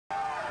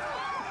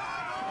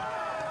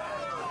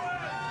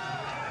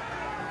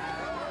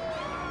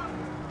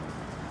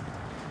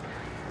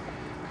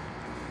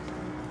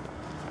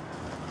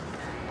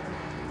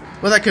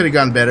Well, that could have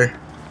gone better.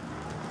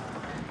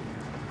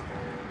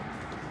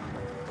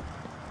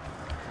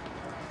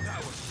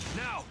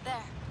 Now.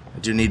 There. I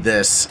do need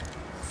this.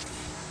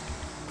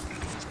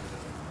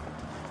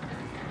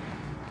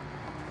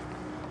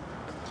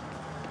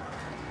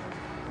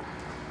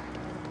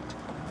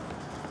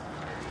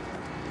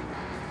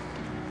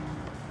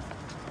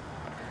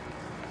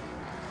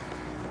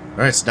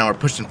 Alright, so now we're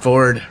pushing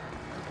forward. That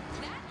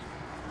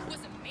was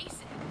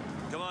amazing.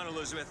 Come on,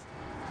 Elizabeth.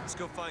 Let's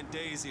go find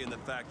Daisy in the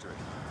factory.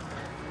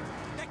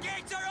 The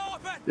gates are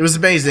open! It was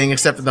amazing,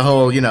 except for the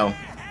whole, you know,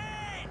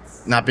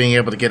 not being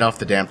able to get off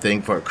the damn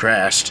thing before it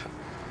crashed.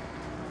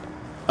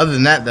 Other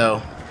than that,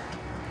 though,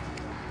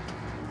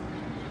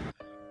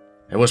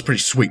 it was pretty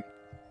sweet.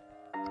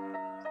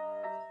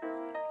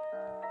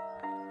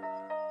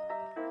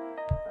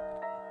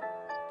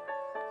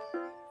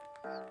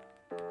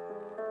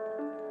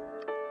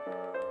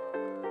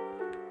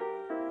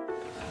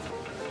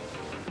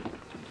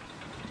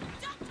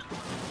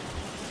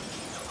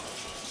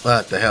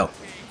 What the hell?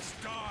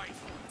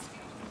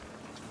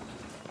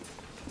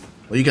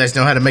 Well, you guys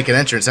know how to make an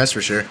entrance, that's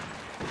for sure.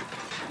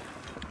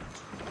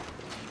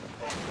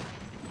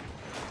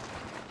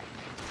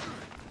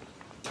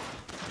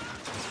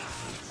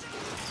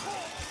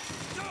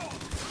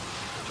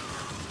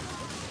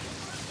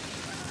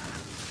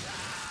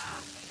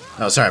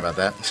 Oh, sorry about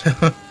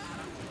that.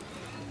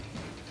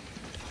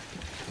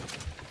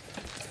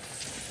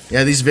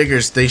 Yeah, these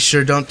Vigors, they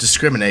sure don't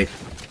discriminate.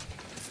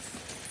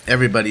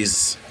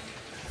 Everybody's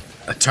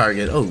a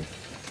target. Oh.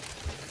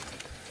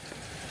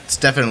 It's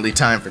definitely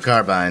time for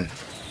Carbine.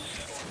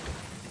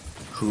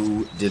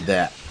 Who did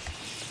that?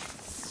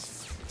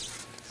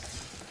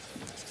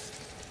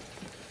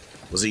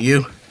 Was it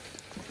you?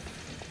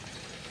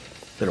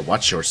 Better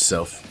watch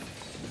yourself.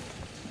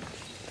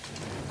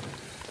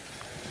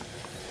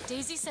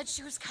 Daisy said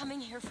she was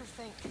coming here for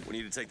Fink. We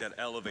need to take that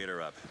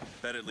elevator up.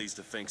 Bet it leads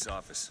to Fink's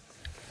office.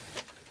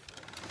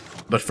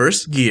 But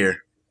first,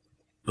 gear.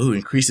 Ooh,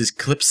 increases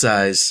clip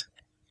size.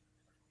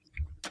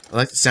 I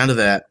like the sound of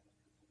that.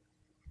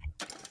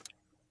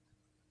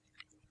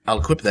 I'll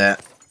equip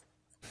that.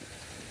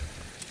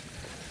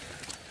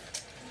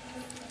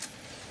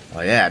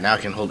 Oh yeah, now I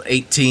can hold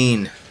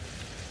 18.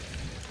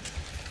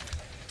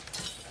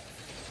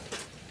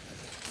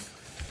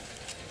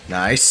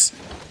 Nice.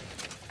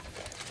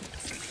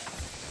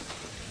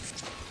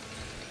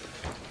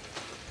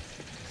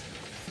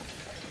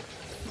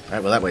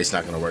 Alright, well that way it's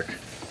not going to work.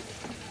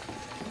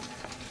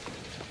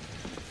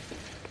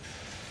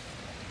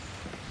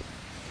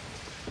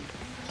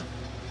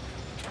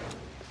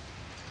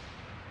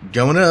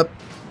 Going up.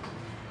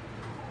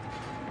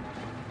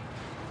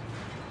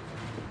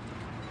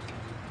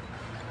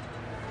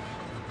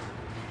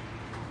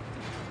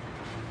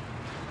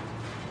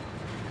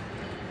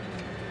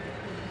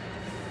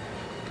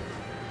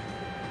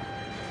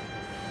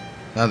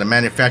 Now they're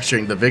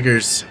manufacturing the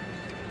Vigors.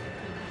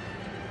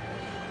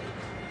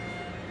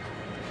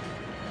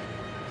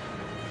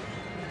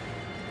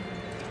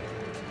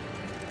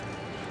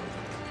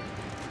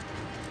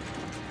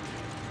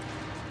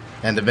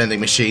 And the vending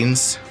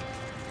machines.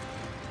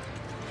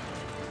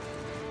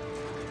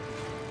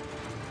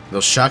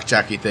 Those shock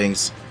jockey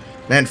things.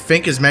 Man,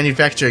 Fink is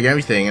manufacturing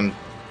everything, and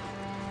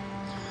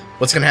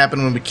what's gonna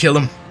happen when we kill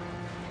him?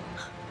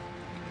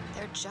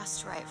 They're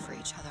just right for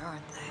each other,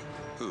 aren't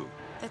they? Who?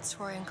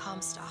 Fitzroy and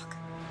Comstock.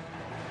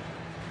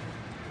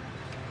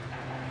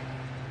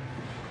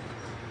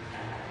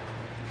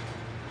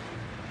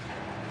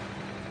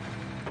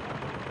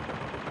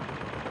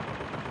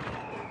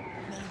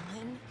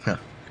 Maylin? Huh.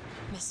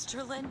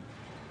 Mr. Lin?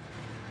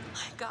 My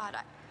God,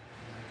 I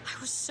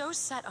was so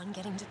set on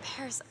getting to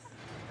Paris.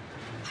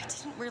 I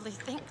didn't really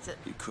think that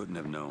You couldn't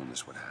have known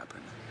this would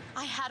happen.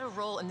 I had a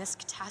role in this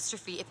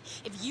catastrophe.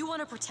 If you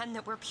want to pretend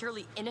that we're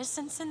purely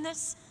innocents in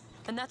this,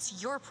 then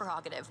that's your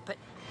prerogative, but...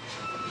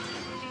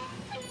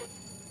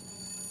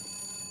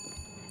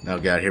 Oh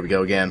god, here we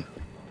go again.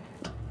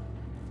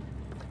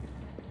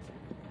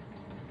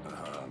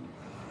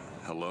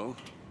 Hello?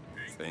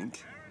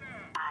 Fink?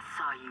 I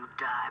saw you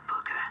die,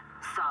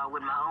 Booker. Saw it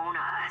with my own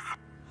eyes.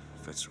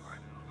 Fitzroy.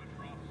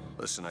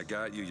 Listen, I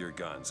got you your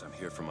guns. I'm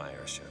here for my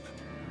airship.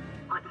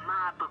 But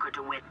my Booker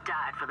DeWitt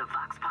died for the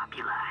Vox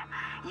Populi.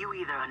 You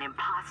either an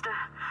imposter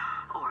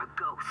or a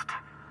ghost.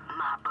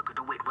 My Booker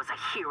DeWitt was a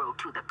hero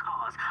to the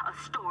cause, a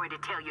story to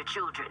tell your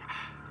children.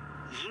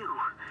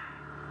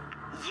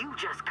 You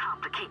just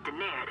complicate the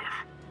narrative.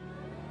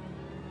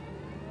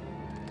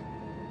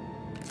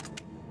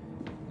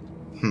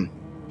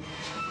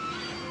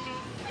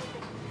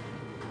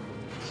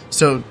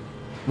 So,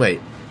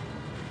 wait.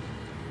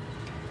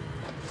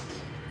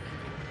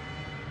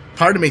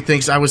 Part of me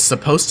thinks I was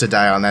supposed to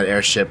die on that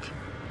airship.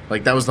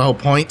 Like, that was the whole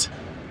point.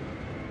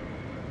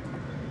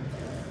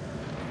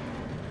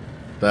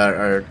 But,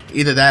 or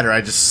either that or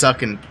I just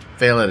suck and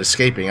fail at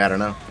escaping. I don't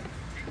know.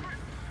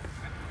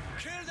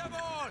 Kill them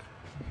all!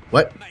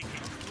 What?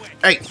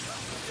 Hey!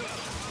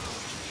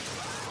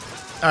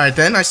 Alright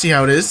then, I see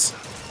how it is.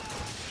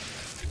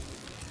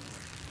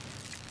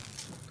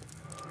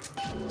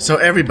 So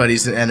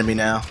everybody's an enemy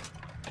now.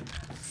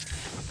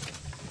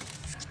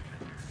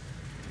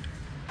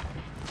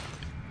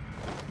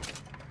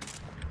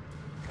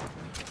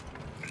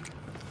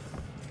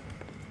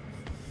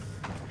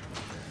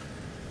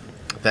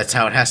 If that's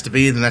how it has to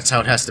be, then that's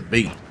how it has to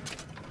be.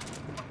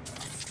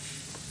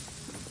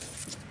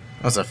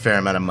 That was a fair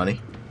amount of money.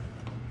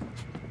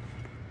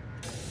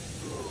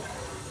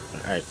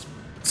 Alright,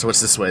 so what's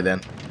this way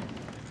then?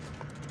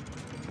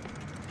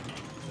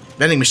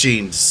 Vending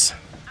machines.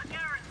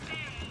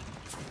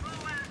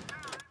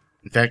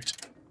 In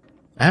fact,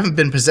 I haven't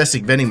been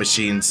possessing vending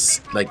machines,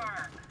 like,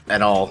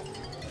 at all.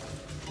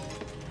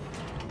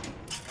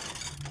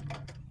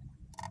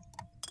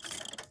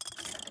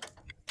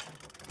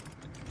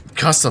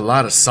 Costs a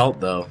lot of salt,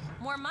 though.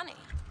 More money.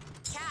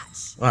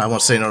 Catch. Well, I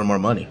won't say no more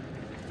money.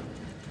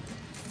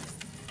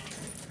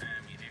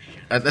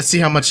 Let's see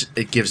how much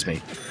it gives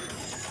me.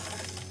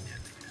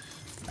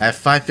 I have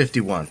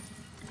 551.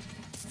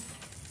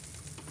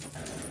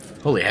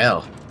 Holy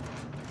hell.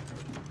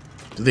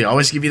 Do they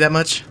always give you that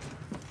much?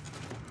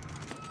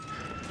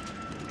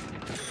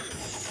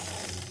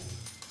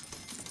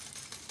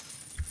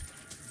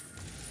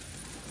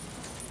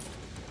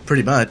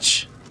 Pretty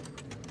much.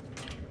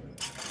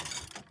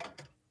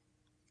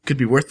 Could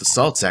be worth the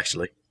salts,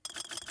 actually.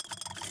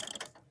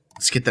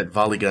 Let's get that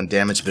volley gun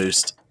damage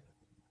boost.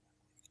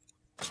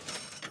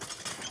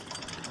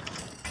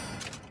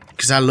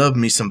 Because I love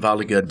me some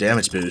volley gun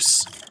damage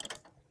boosts.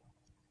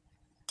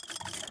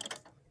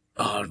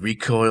 Oh,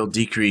 recoil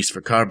decrease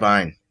for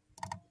carbine.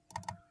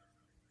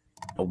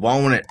 I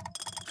want it.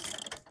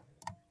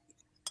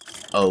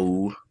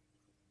 Oh.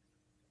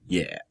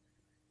 Yeah.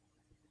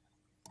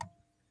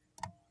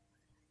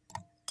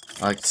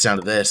 I like the sound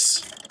of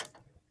this.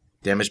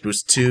 Damage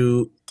boost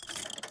 2.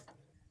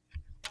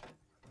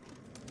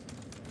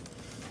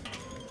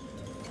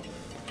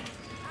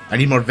 I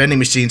need more vending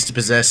machines to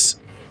possess.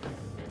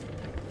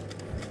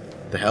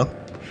 The hell?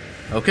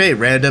 Okay,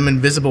 random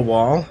invisible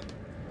wall.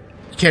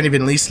 You can't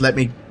even at least let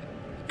me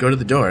go to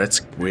the door.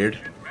 That's weird.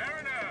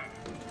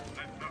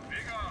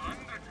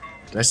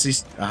 Did I see?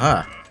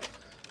 Aha.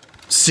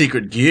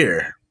 Secret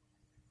gear.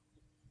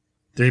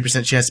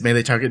 30% chance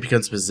melee target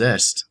becomes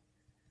possessed.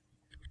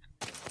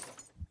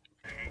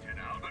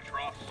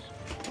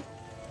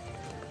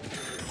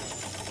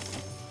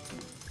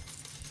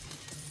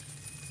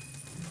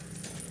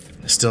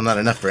 Still not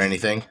enough for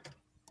anything.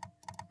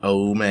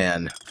 Oh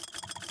man.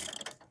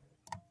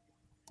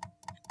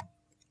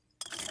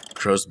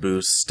 Crow's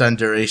boost. Stun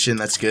duration,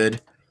 that's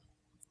good.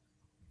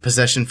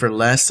 Possession for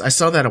less. I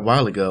saw that a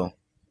while ago.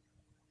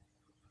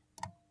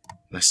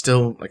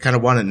 I kind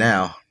of want it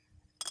now.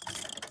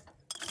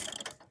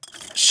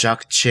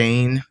 Shock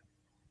chain.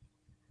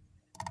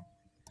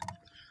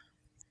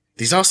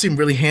 These all seem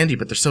really handy,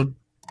 but they're so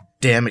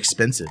damn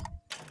expensive.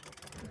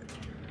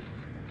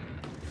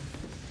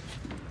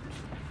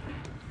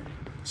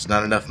 It's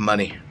not enough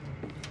money.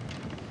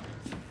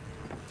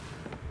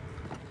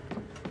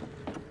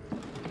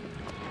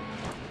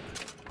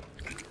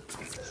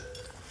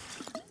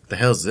 The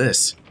hell's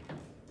this?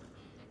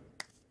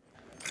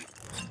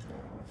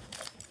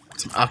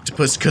 Some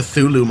octopus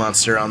Cthulhu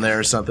monster on there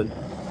or something.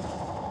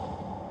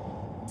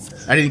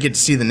 I didn't get to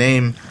see the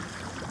name.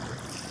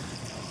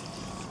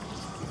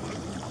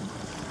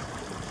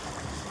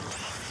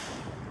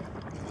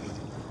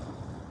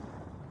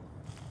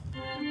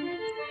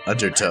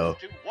 Undertow.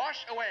 To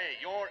wash away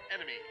your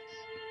enemies.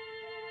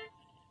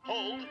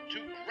 Hold to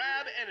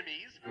grab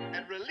enemies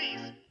and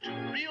release to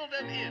reel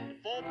them in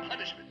for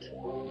punishment.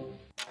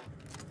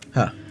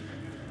 Huh.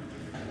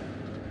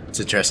 It's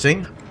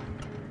interesting.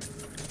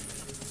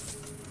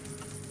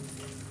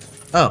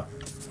 Oh.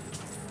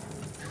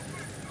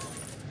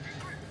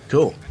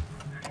 Cool.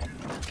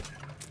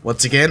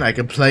 Once again, I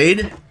can play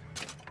it,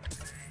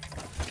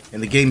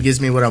 and the game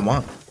gives me what I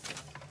want.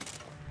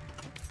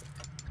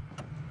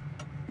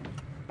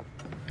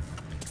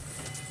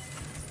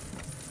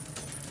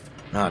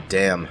 Ah,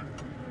 damn.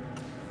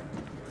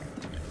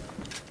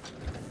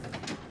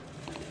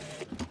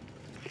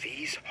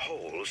 These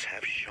holes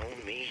have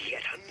shown me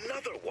yet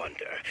another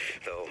wonder,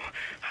 though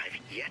I've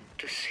yet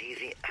to see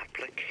the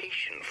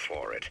application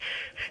for it.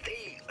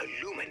 They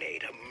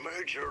illuminate a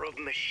merger of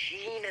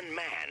machine and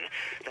man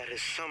that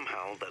is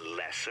somehow the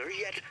lesser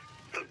yet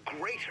the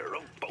greater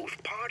of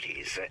both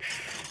parties.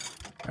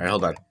 Alright,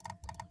 hold on.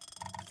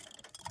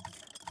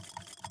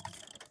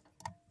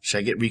 Should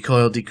I get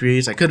recoil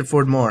decrease? I could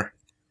afford more.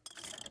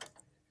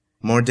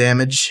 More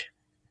damage.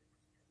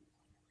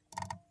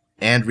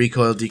 And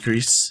recoil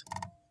decrease.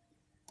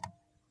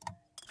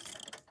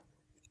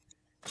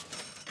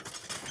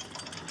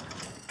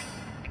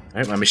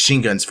 Alright, my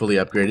machine gun's fully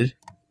upgraded.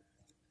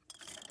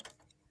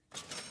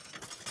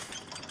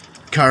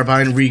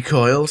 Carbine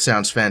recoil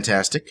sounds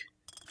fantastic.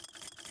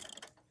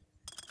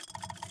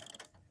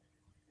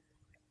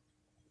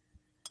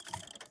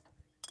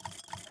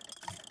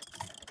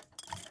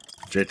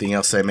 Is there anything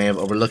else I may have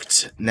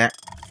overlooked? Nah.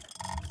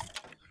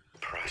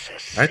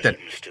 Process All right, then.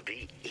 seems to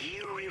be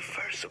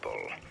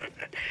irreversible.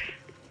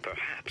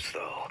 Perhaps,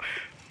 though,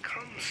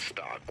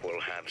 Comstock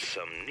will have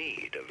some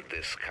need of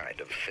this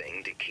kind of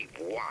thing to keep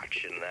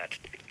watch in that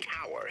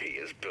tower he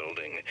is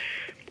building.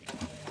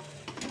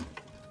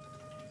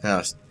 Now,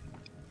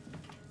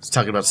 let's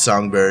talk about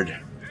Songbird.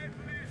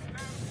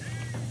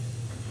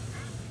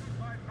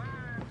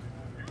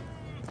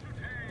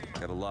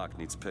 Got a lock,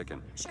 needs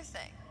picking. Sure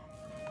thing.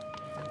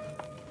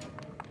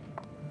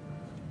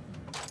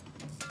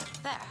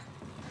 There.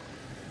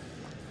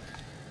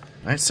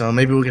 Alright, so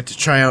maybe we'll get to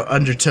try out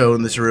Undertow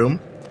in this room.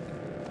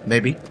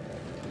 Maybe.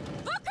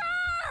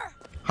 Booker!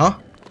 Huh?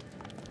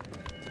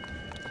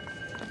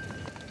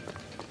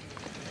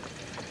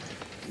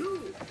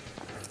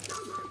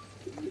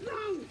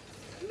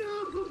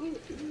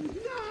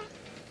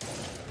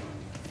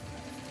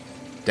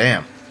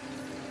 Damn.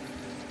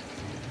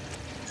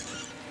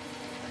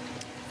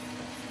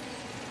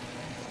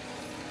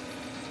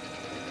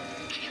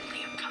 Kill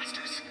the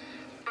imposters.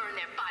 Burn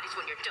their bodies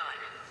when you're done.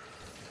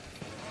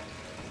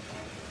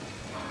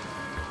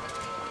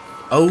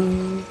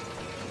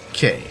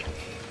 Okay.